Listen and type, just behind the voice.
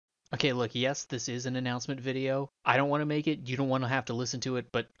Okay, look, yes, this is an announcement video. I don't want to make it, you don't want to have to listen to it,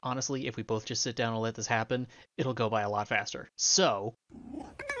 but honestly, if we both just sit down and let this happen, it'll go by a lot faster. So,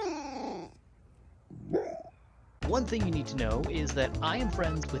 one thing you need to know is that I am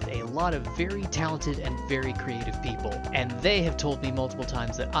friends with a lot of very talented and very creative people, and they have told me multiple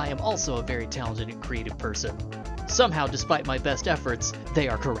times that I am also a very talented and creative person. Somehow, despite my best efforts, they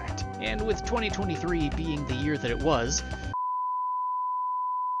are correct. And with 2023 being the year that it was,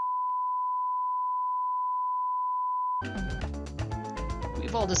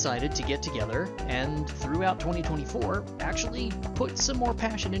 we've all decided to get together and throughout 2024 actually put some more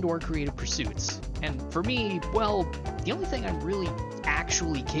passion into our creative pursuits. And for me, well, the only thing I'm really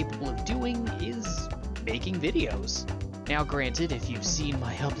actually capable of doing is making videos. Now granted, if you've seen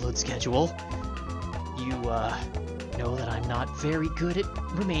my upload schedule, you know that I'm not very good at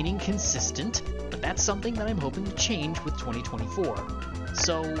remaining consistent, but that's something that I'm hoping to change with 2024.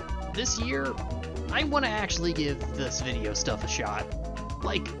 So this year, I want to actually give this video stuff a shot.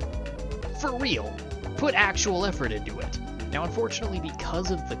 Like, for real. Put actual effort into it. Now, unfortunately,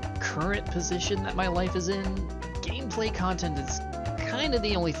 because of the current position that my life is in, gameplay content is kind of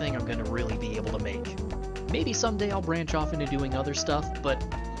the only thing I'm going to really be able to make. Maybe someday I'll branch off into doing other stuff, but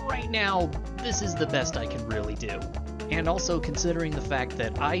right now, this is the best I can really do. And also considering the fact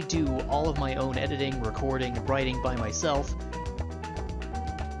that I do all of my own editing, recording, writing by myself,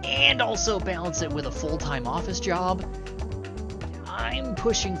 and also balance it with a full-time office job, I'm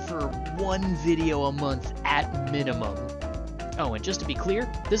pushing for one video a month at minimum. Oh, and just to be clear,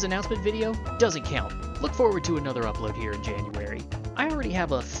 this announcement video doesn't count. Look forward to another upload here in January. I already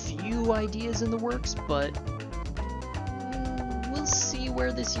have a few ideas in the works, but we'll see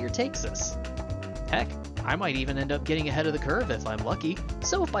where this year takes us. Heck, I might even end up getting ahead of the curve if I'm lucky.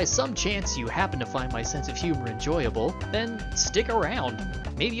 So if by some chance you happen to find my sense of humor enjoyable, then stick around.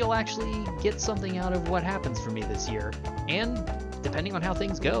 Maybe you'll actually get something out of what happens for me this year. And depending on how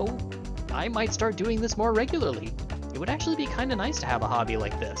things go, I might start doing this more regularly. It would actually be kind of nice to have a hobby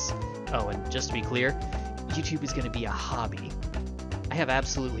like this. Oh, and just to be clear, YouTube is going to be a hobby. I have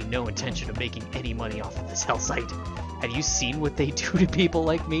absolutely no intention of making any money off of this hell site. Have you seen what they do to people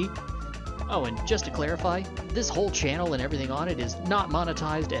like me? Oh, and just to clarify, this whole channel and everything on it is not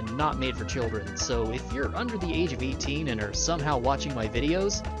monetized and not made for children, so if you're under the age of 18 and are somehow watching my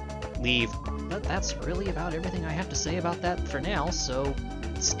videos, leave. But that's really about everything I have to say about that for now, so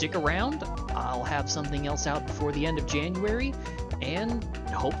stick around. I'll have something else out before the end of January, and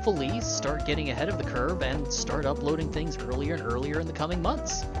hopefully start getting ahead of the curve and start uploading things earlier and earlier in the coming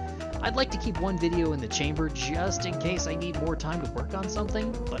months. I'd like to keep one video in the chamber just in case I need more time to work on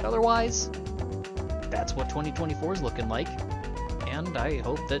something, but otherwise, that's what 2024 is looking like, and I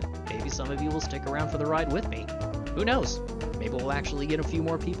hope that maybe some of you will stick around for the ride with me. Who knows? Maybe we'll actually get a few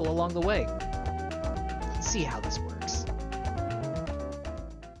more people along the way. Let's see how this works.